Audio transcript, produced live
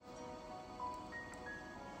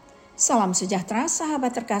Salam sejahtera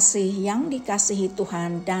sahabat terkasih yang dikasihi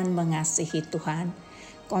Tuhan dan mengasihi Tuhan.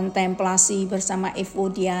 Kontemplasi bersama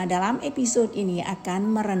Evodia dalam episode ini akan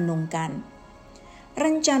merenungkan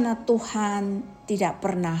rencana Tuhan tidak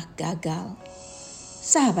pernah gagal.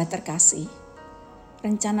 Sahabat terkasih,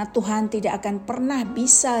 rencana Tuhan tidak akan pernah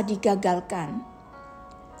bisa digagalkan.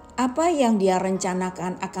 Apa yang Dia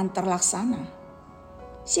rencanakan akan terlaksana.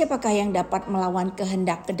 Siapakah yang dapat melawan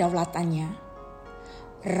kehendak kedaulatannya?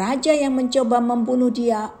 Raja yang mencoba membunuh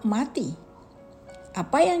dia mati.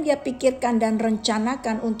 Apa yang dia pikirkan dan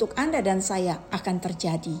rencanakan untuk Anda dan saya akan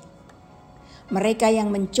terjadi. Mereka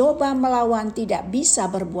yang mencoba melawan tidak bisa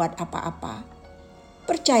berbuat apa-apa.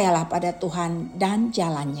 Percayalah pada Tuhan dan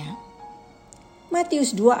jalannya.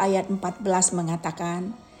 Matius 2 ayat 14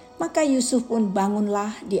 mengatakan, maka Yusuf pun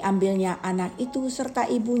bangunlah, diambilnya anak itu serta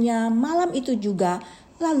ibunya malam itu juga,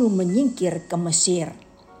 lalu menyingkir ke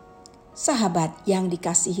Mesir. Sahabat yang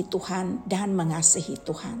dikasihi Tuhan dan mengasihi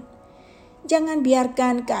Tuhan, jangan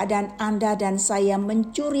biarkan keadaan Anda dan saya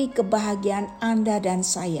mencuri kebahagiaan Anda dan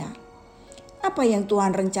saya. Apa yang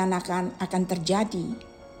Tuhan rencanakan akan terjadi.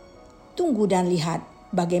 Tunggu dan lihat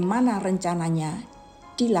bagaimana rencananya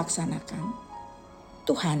dilaksanakan.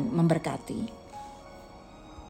 Tuhan memberkati.